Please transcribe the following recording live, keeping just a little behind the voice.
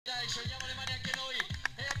Dai, sciogliamo le mani anche noi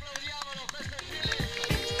e applaudiamolo, questo è Trickline.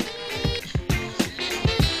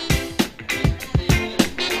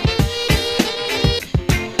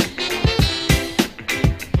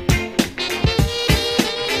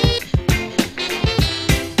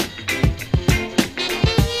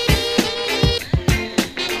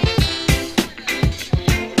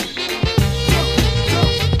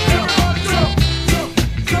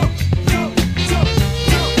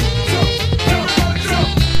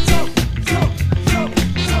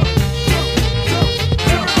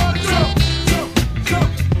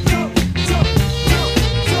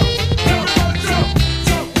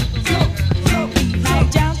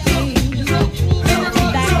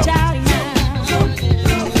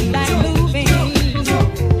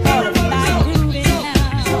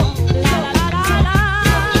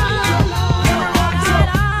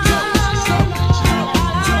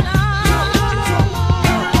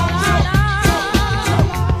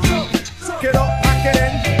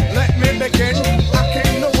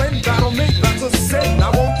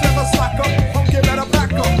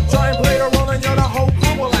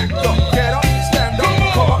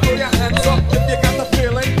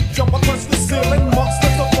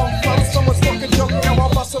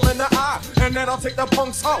 Take the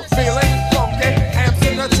punks out, feeling funky, amps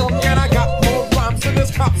in the trunk, and I got more rhymes than this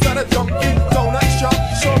cops at a Dunkin' Donut shop.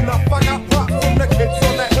 Sure enough, I got props from the kids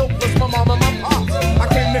on the hill, plus my mom and my pops. I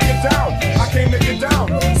came to get down, I came to get down,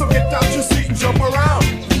 so get out your seat and jump around.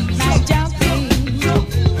 Like jumping,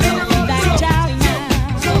 like shouting now,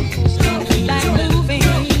 like moving,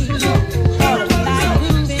 like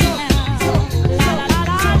grooving now. La la la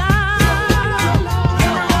la la.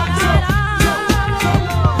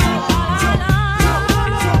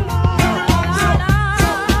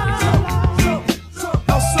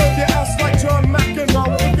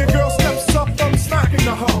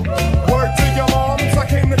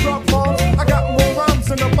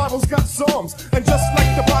 Got songs, and just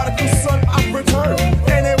like the prodigal son, I've returned.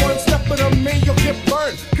 Anyone stepping on me, you'll get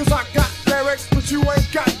burned. Cause I got lyrics, but you ain't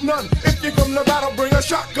got none. If you come to battle, bring a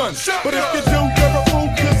shotgun. But if you do, you're a fool,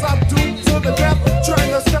 cause I'm doomed to the death.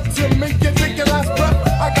 Trying to step to me, you take your last breath.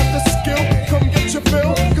 I got the skill, come get your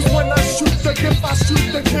fill. Cause when I shoot the gift, I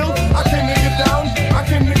shoot the kill. I came to get down, I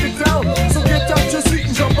came to get down. So get out your seat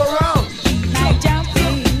and jump around. Like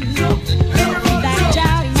jumping, like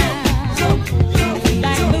shouting now,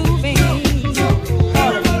 like moving.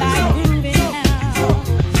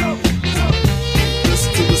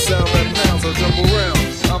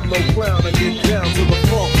 No clown, I get down to the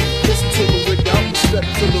funk. Listen to the without and step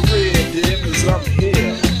to the rear, dear, cause I'm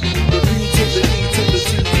here. The B to the E to the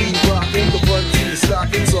T-E rockin', the run to the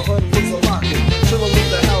stockings, a hun puts a lockin'. Chillin' with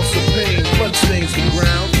the house of pain, blood stains the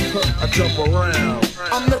ground, I jump around.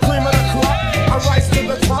 I'm the cream of the crop, I rise to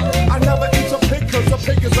the top. I never eat a pig, cause a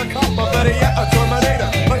pig is a cop. Or better yet, a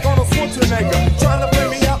Terminator, like Arnold Schwarzenegger. Trying to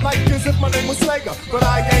play me out like as if my name was Slager. But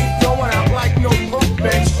I ain't going out like no punk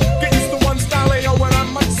bitch. Get used to one style, yo, when I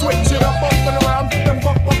might switch it up and around. Then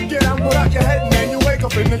bump up, get out, put out your head, man. You wake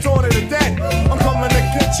up in the dawn of the dead. I'm coming to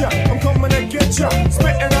get ya, I'm coming to get ya.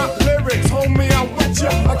 Spitting out lyrics, homie, I'm with ya.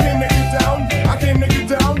 I came to get down, I